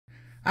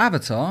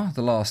Avatar: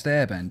 The Last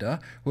Airbender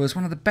was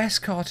one of the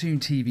best cartoon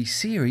TV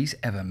series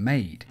ever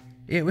made.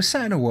 It was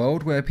set in a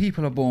world where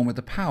people are born with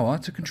the power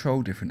to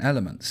control different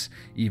elements,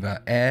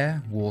 either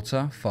air,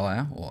 water,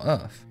 fire, or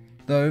earth,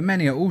 though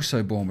many are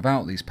also born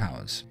without these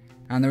powers.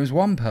 And there is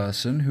one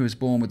person who is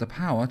born with the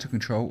power to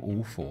control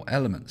all four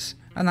elements,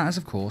 and that is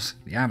of course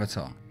the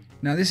Avatar.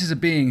 Now this is a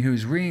being who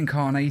is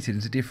reincarnated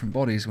into different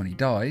bodies when he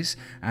dies,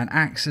 and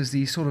acts as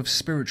the sort of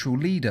spiritual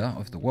leader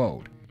of the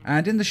world.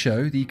 And in the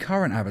show, the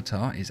current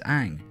Avatar is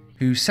Aang,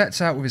 who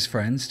sets out with his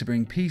friends to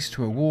bring peace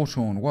to a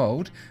war-torn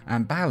world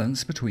and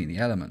balance between the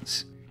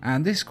elements.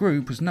 And this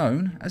group was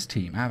known as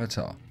Team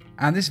Avatar.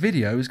 And this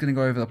video is going to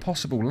go over the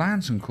possible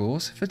Lantern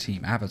Corps for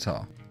Team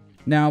Avatar.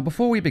 Now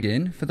before we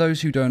begin, for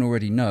those who don't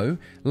already know,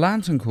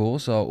 Lantern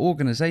Corps are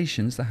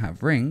organisations that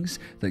have rings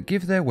that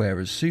give their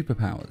wearers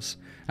superpowers,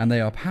 and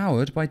they are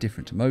powered by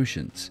different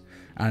emotions.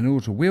 And in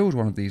order to wield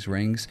one of these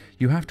rings,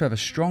 you have to have a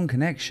strong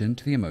connection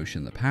to the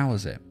emotion that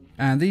powers it.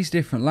 And these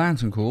different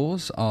Lantern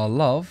Corps are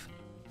love,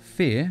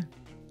 fear,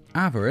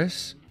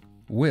 avarice,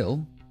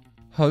 will,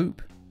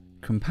 hope,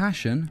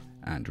 compassion,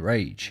 and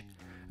rage.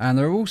 And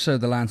there are also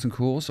the Lantern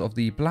Corps of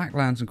the Black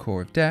Lantern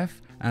Corps of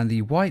Death and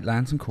the White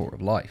Lantern Corps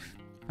of Life.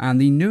 And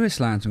the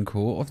newest Lantern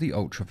Corps of the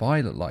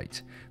Ultraviolet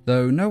Light.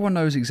 Though no one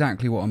knows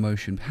exactly what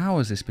emotion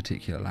powers this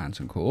particular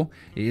Lantern Corps,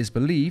 it is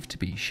believed to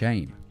be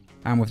shame.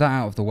 And with that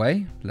out of the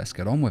way, let's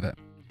get on with it.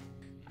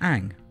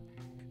 Aang.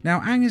 Now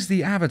Aang is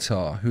the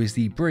Avatar who is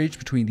the bridge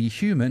between the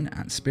human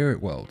and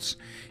spirit worlds.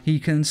 He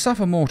can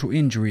suffer mortal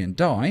injury and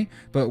die,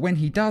 but when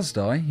he does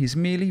die, he's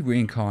merely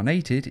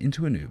reincarnated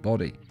into a new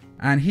body.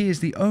 And he is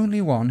the only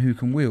one who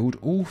can wield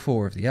all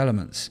four of the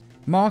elements,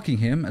 marking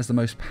him as the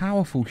most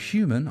powerful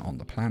human on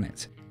the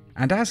planet.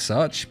 And as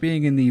such,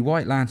 being in the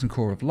White Lantern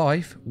Corps of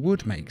Life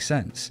would make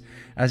sense,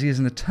 as he is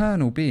an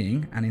eternal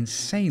being and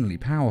insanely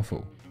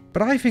powerful.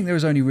 But I think there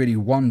is only really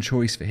one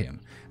choice for him,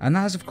 and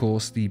that is of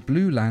course the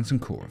Blue Lantern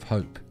Corps of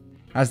Hope.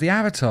 As the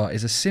Avatar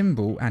is a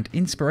symbol and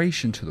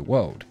inspiration to the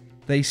world,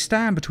 they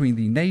stand between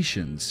the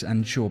nations and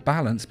ensure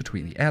balance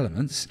between the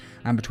elements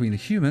and between the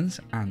humans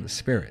and the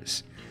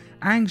spirits.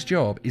 Aang's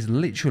job is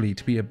literally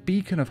to be a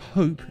beacon of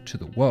hope to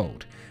the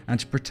world and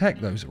to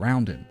protect those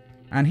around him.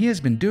 And he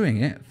has been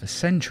doing it for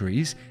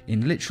centuries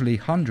in literally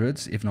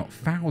hundreds if not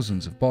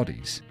thousands of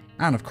bodies.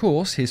 And of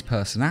course his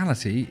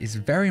personality is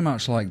very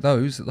much like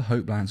those that the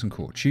Hope Lantern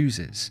Corps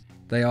chooses.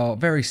 They are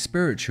very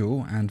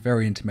spiritual and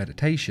very into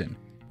meditation,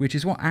 which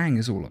is what Aang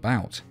is all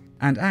about.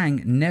 And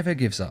Aang never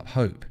gives up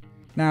hope.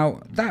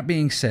 Now, that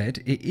being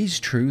said, it is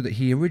true that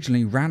he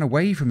originally ran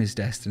away from his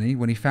destiny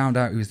when he found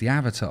out he was the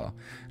Avatar,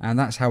 and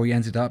that's how he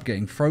ended up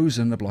getting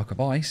frozen in a block of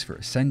ice for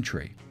a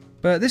century.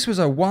 But this was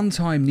a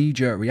one-time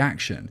knee-jerk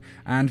reaction,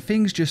 and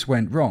things just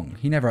went wrong.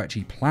 He never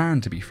actually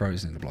planned to be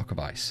frozen in a block of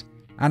ice.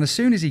 And as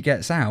soon as he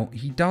gets out,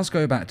 he does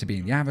go back to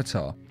being the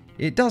Avatar.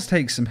 It does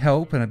take some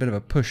help and a bit of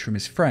a push from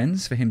his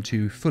friends for him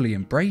to fully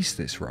embrace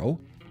this role,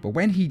 but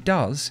when he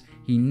does,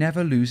 he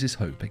never loses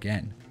hope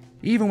again.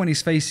 Even when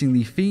he's facing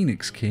the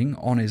Phoenix King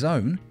on his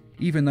own,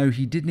 even though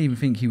he didn't even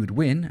think he would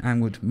win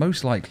and would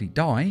most likely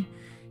die,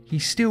 he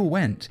still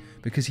went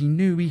because he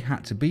knew he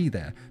had to be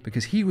there,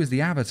 because he was the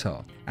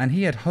Avatar, and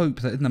he had hope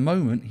that in the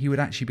moment he would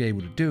actually be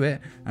able to do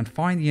it and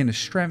find the inner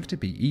strength to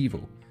be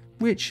evil,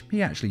 which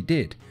he actually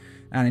did,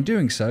 and in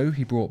doing so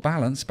he brought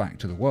balance back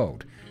to the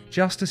world,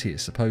 just as he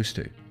is supposed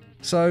to.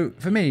 So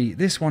for me,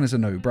 this one is a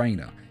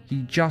no-brainer.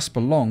 He just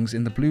belongs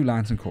in the Blue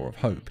Lantern Corps of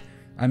Hope.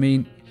 I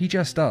mean, he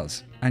just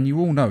does, and you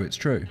all know it's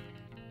true.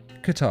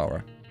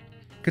 Katara.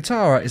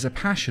 Katara is a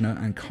passionate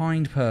and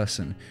kind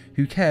person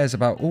who cares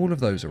about all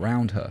of those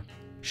around her.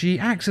 She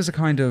acts as a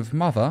kind of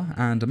mother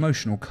and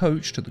emotional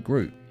coach to the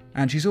group,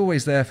 and she's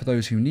always there for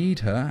those who need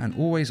her and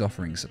always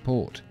offering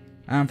support.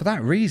 And for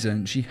that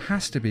reason, she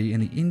has to be in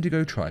the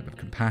Indigo Tribe of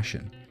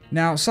Compassion.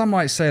 Now, some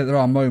might say that there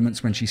are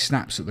moments when she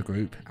snaps at the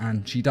group,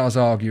 and she does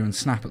argue and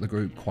snap at the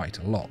group quite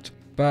a lot.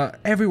 But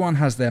everyone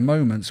has their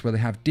moments where they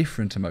have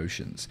different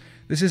emotions.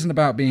 This isn't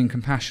about being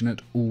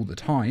compassionate all the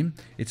time,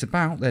 it's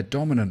about their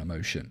dominant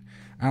emotion.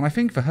 And I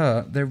think for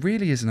her, there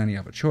really isn't any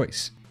other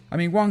choice. I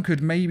mean, one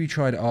could maybe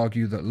try to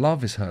argue that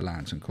love is her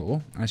Lantern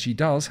Corps, as she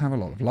does have a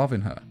lot of love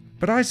in her.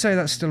 But I'd say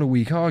that's still a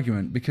weak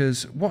argument,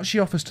 because what she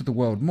offers to the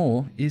world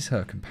more is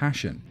her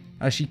compassion,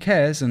 as she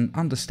cares and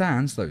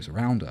understands those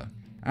around her.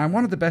 And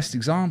one of the best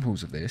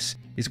examples of this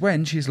is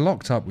when she is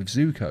locked up with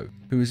Zuko,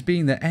 who has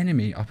been their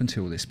enemy up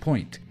until this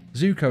point.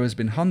 Zuko has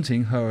been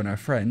hunting her and her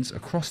friends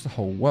across the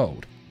whole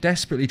world,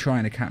 desperately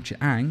trying to capture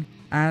Aang,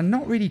 and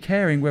not really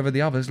caring whether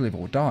the others live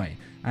or die,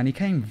 and he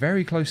came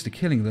very close to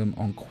killing them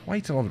on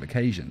quite a lot of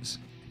occasions.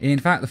 In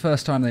fact, the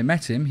first time they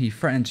met him, he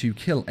threatened to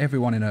kill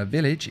everyone in her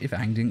village if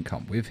Aang didn't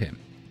come with him.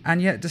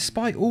 And yet,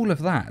 despite all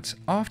of that,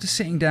 after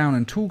sitting down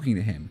and talking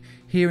to him,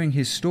 hearing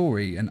his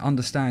story and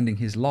understanding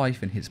his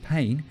life and his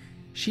pain,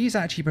 she's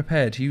actually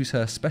prepared to use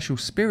her special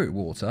spirit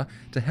water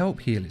to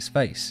help heal his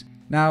face.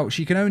 Now,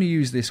 she can only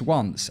use this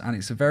once, and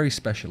it's a very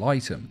special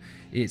item.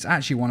 It's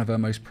actually one of her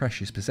most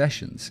precious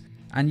possessions.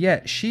 And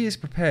yet, she is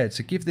prepared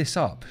to give this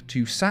up,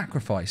 to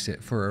sacrifice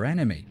it for her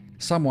enemy,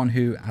 someone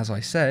who, as I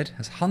said,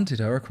 has hunted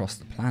her across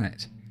the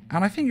planet.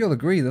 And I think you'll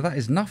agree that that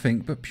is nothing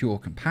but pure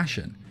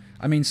compassion.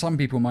 I mean, some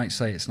people might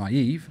say it's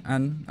naive,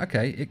 and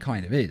okay, it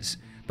kind of is.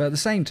 But at the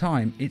same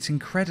time, it's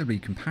incredibly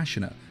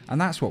compassionate, and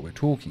that's what we're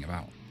talking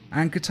about.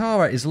 And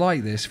Katara is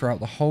like this throughout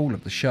the whole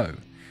of the show.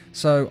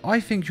 So I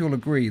think you'll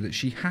agree that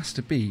she has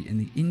to be in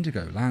the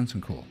Indigo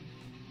Lantern Corps.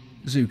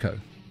 Zuko.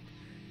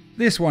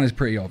 This one is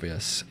pretty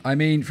obvious. I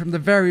mean, from the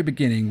very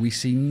beginning we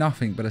see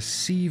nothing but a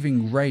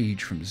seething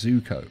rage from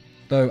Zuko.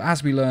 Though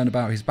as we learn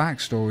about his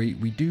backstory,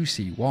 we do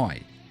see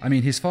why. I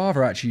mean, his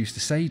father actually used to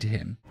say to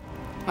him,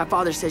 "My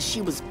father says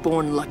she was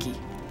born lucky.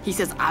 He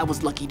says I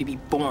was lucky to be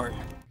born."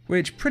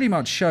 Which pretty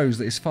much shows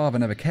that his father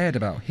never cared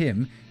about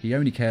him, he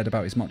only cared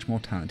about his much more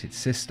talented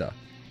sister.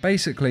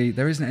 Basically,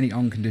 there isn't any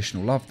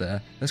unconditional love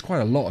there, there's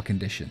quite a lot of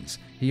conditions.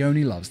 He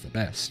only loves the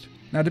best.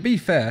 Now to be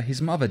fair,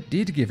 his mother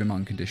did give him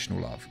unconditional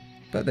love,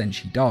 but then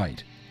she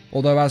died.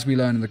 Although as we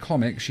learn in the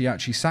comics, she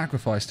actually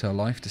sacrificed her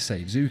life to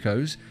save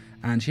Zuko's,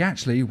 and she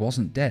actually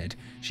wasn't dead,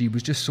 she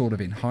was just sort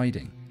of in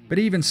hiding. But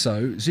even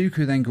so,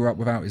 Zuko then grew up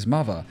without his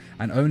mother,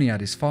 and only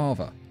had his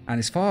father, and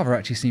his father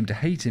actually seemed to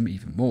hate him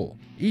even more,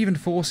 even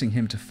forcing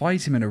him to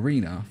fight him in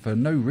arena for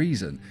no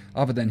reason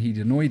other than he'd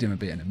annoyed him a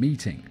bit in a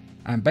meeting.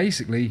 And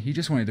basically, he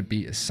just wanted to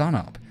beat his son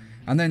up.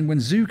 And then when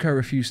Zuko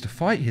refused to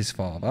fight his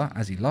father,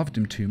 as he loved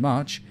him too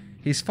much,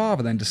 his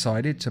father then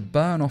decided to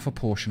burn off a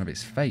portion of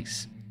his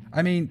face.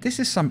 I mean, this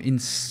is some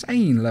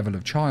insane level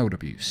of child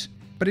abuse.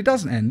 But it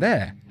doesn't end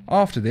there.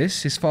 After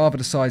this, his father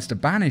decides to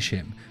banish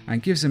him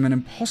and gives him an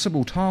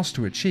impossible task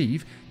to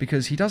achieve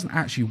because he doesn't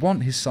actually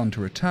want his son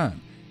to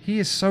return. He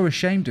is so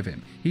ashamed of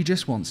him, he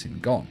just wants him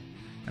gone.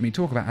 I mean,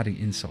 talk about adding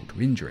insult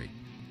to injury.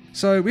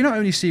 So we not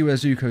only see where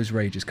Zuko's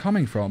rage is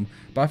coming from,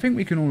 but I think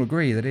we can all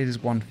agree that it is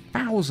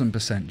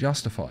 1000%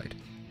 justified.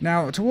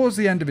 Now, towards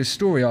the end of his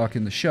story arc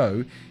in the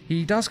show,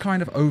 he does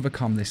kind of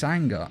overcome this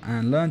anger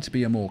and learn to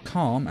be a more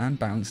calm and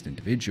balanced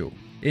individual.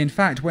 In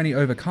fact, when he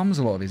overcomes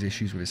a lot of his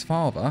issues with his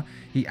father,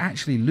 he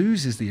actually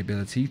loses the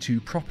ability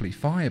to properly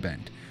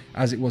firebend,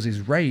 as it was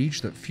his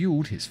rage that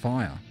fueled his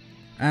fire.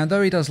 And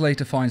though he does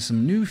later find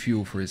some new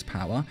fuel for his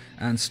power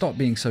and stop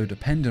being so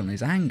dependent on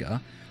his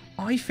anger,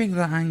 I think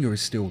that anger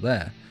is still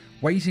there,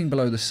 waiting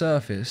below the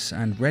surface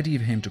and ready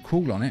for him to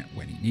call on it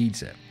when he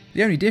needs it.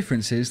 The only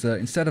difference is that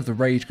instead of the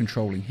rage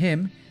controlling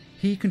him,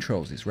 he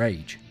controls his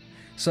rage.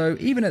 So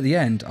even at the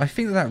end, I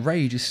think that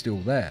rage is still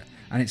there,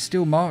 and it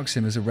still marks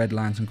him as a Red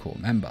Lantern Corps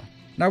member.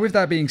 Now with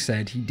that being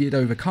said, he did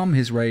overcome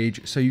his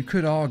rage, so you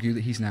could argue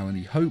that he's now in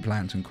the Hope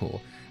Lantern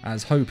Corps,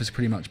 as Hope has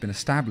pretty much been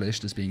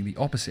established as being the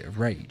opposite of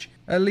rage,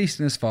 at least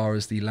in as far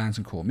as the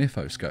Lantern Corps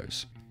mythos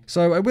goes.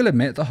 So I will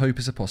admit that Hope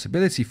is a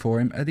possibility for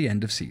him at the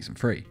end of Season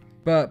 3.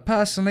 But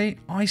personally,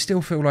 I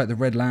still feel like the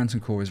Red Lantern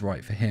Corps is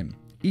right for him,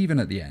 even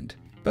at the end.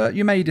 But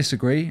you may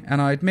disagree,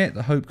 and I admit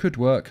that Hope could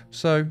work,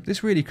 so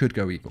this really could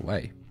go either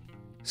way.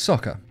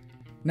 Sokka.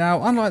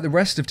 Now, unlike the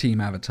rest of Team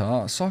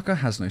Avatar, Sokka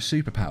has no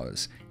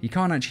superpowers. He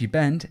can't actually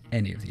bend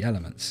any of the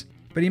elements.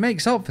 But he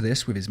makes up for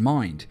this with his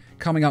mind,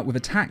 coming up with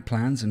attack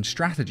plans and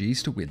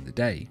strategies to win the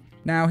day.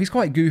 Now, he's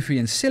quite goofy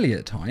and silly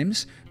at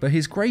times, but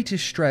his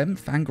greatest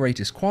strength and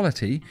greatest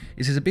quality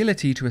is his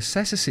ability to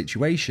assess a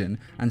situation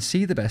and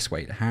see the best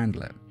way to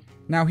handle it.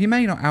 Now, he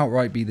may not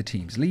outright be the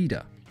team's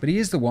leader, but he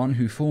is the one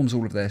who forms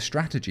all of their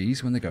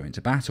strategies when they go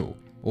into battle,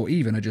 or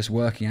even are just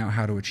working out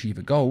how to achieve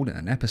a goal in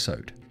an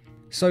episode.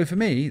 So for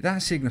me,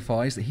 that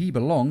signifies that he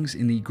belongs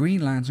in the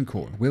Green Lantern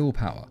Corps of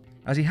Willpower,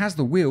 as he has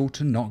the will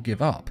to not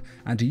give up,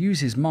 and to use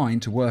his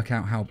mind to work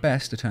out how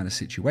best to turn a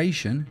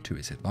situation to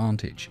his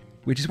advantage,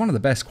 which is one of the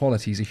best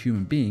qualities a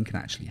human being can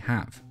actually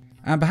have.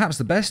 And perhaps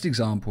the best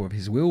example of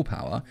his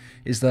willpower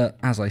is that,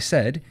 as I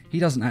said, he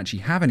doesn't actually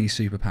have any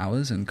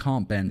superpowers and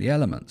can't bend the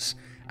elements,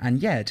 and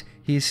yet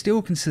he is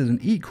still considered an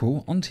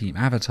equal on Team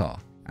Avatar.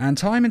 And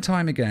time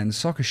again,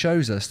 Sokka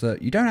shows us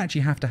that you don't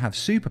actually have to have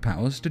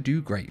superpowers to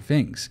do great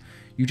things.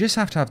 You just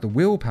have to have the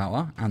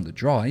willpower and the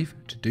drive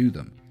to do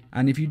them.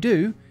 And if you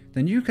do,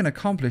 then you can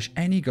accomplish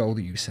any goal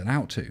that you set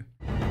out to.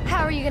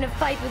 How are you gonna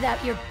fight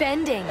without your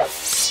bending?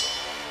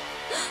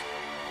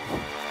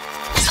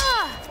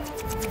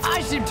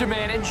 I seem to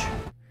manage.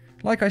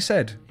 Like I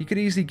said, he could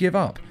easily give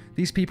up.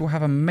 These people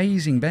have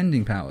amazing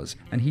bending powers,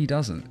 and he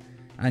doesn't.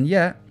 And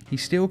yet, he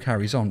still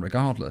carries on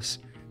regardless.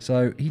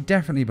 So he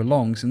definitely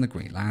belongs in the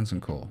Green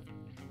Lantern Corps.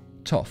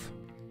 Toph.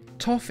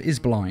 Toph is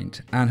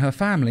blind, and her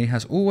family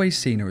has always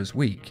seen her as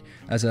weak,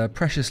 as a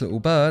precious little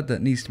bird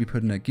that needs to be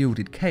put in a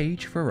gilded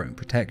cage for her own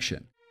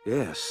protection.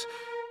 Yes,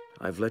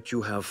 I've let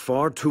you have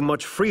far too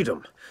much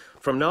freedom.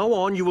 From now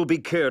on, you will be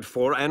cared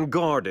for and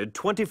guarded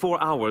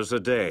 24 hours a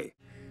day.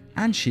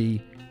 And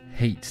she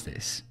hates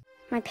this.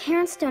 My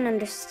parents don't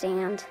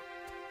understand.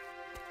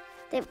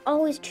 They've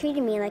always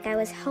treated me like I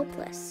was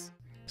helpless.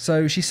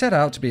 So she set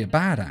out to be a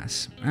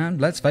badass,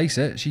 and let's face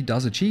it, she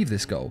does achieve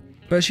this goal.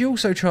 But she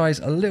also tries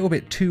a little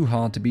bit too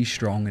hard to be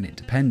strong and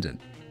independent.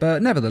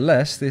 But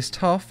nevertheless, this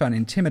tough and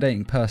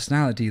intimidating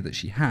personality that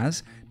she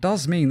has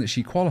does mean that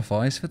she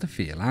qualifies for the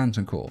Fia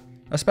Lantern Corps,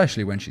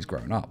 especially when she's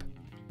grown up.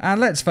 And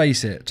let's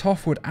face it,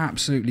 Toph would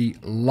absolutely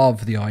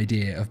love the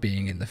idea of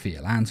being in the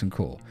Fia Lantern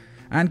Corps.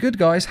 And good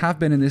guys have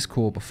been in this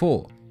corps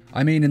before.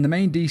 I mean, in the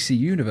main DC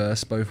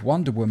universe, both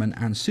Wonder Woman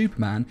and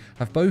Superman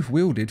have both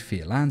wielded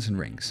Fia Lantern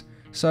rings,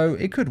 so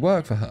it could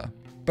work for her.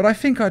 But I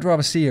think I'd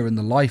rather see her in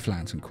the Life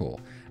Lantern Corps,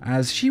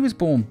 as she was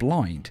born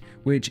blind,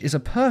 which is a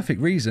perfect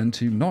reason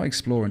to not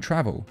explore and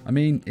travel. I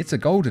mean, it's a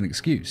golden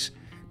excuse.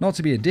 Not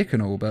to be a dick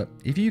and all, but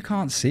if you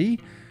can't see,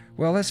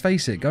 well, let's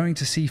face it, going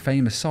to see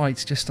famous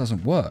sites just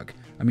doesn't work.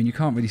 I mean, you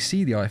can't really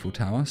see the Eiffel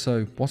Tower,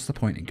 so what's the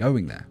point in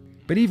going there?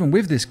 But even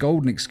with this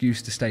golden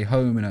excuse to stay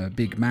home in a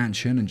big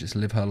mansion and just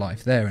live her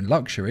life there in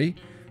luxury,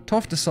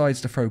 Toph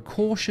decides to throw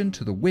caution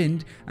to the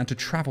wind and to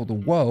travel the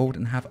world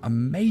and have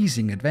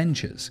amazing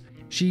adventures.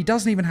 She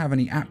doesn't even have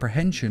any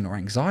apprehension or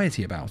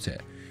anxiety about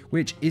it,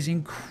 which is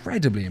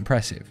incredibly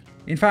impressive.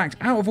 In fact,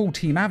 out of all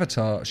Team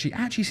Avatar, she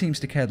actually seems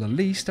to care the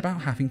least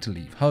about having to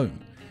leave home,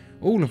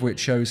 all of which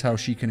shows how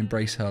she can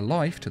embrace her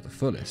life to the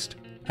fullest.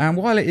 And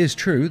while it is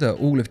true that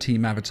all of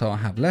Team Avatar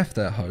have left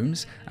their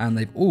homes and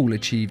they've all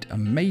achieved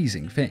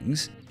amazing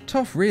things,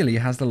 Toph really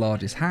has the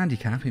largest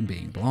handicap in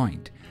being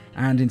blind,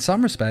 and in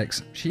some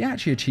respects, she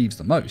actually achieves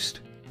the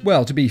most.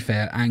 Well, to be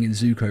fair, Aang and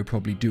Zuko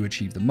probably do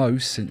achieve the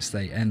most since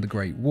they end the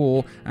Great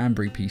War and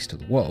bring peace to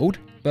the world,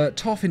 but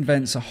Toph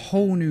invents a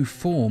whole new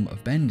form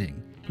of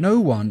bending. No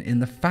one in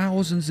the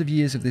thousands of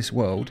years of this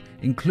world,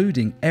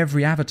 including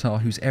every Avatar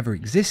who's ever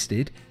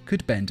existed,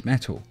 could bend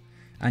metal,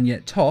 and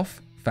yet Toph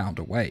found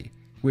a way,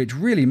 which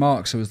really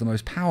marks her as the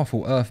most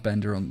powerful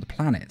earthbender on the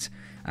planet,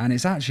 and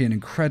it's actually an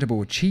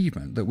incredible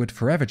achievement that would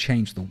forever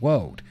change the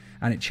world,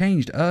 and it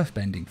changed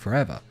earthbending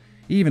forever,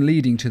 even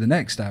leading to the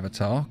next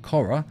Avatar,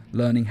 Korra,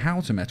 learning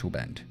how to metal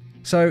bend.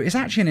 So it's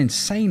actually an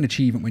insane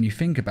achievement when you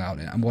think about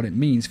it and what it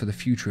means for the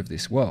future of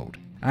this world,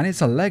 and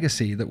it's a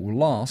legacy that will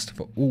last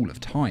for all of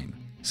time.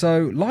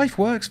 So life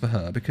works for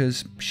her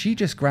because she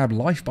just grabbed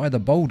life by the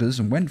boulders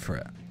and went for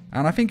it,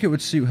 and I think it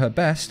would suit her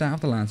best out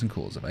of the Lantern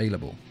Corps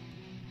available.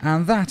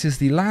 And that is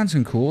the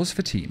Lantern Corps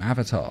for Team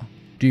Avatar.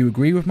 Do you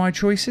agree with my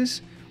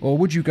choices, or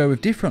would you go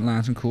with different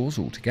Lantern Corps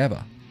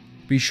altogether?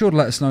 Be sure to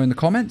let us know in the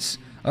comments,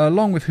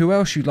 along with who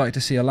else you'd like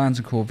to see a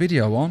Lantern Corps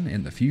video on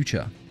in the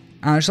future.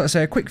 And I'd just like to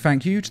say a quick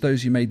thank you to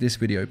those who made this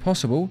video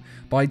possible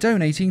by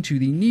donating to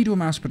the Needle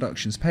Mouse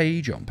Productions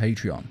page on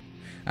Patreon.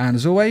 And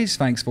as always,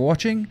 thanks for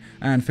watching,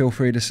 and feel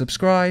free to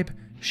subscribe,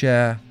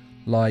 share,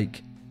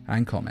 like,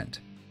 and comment.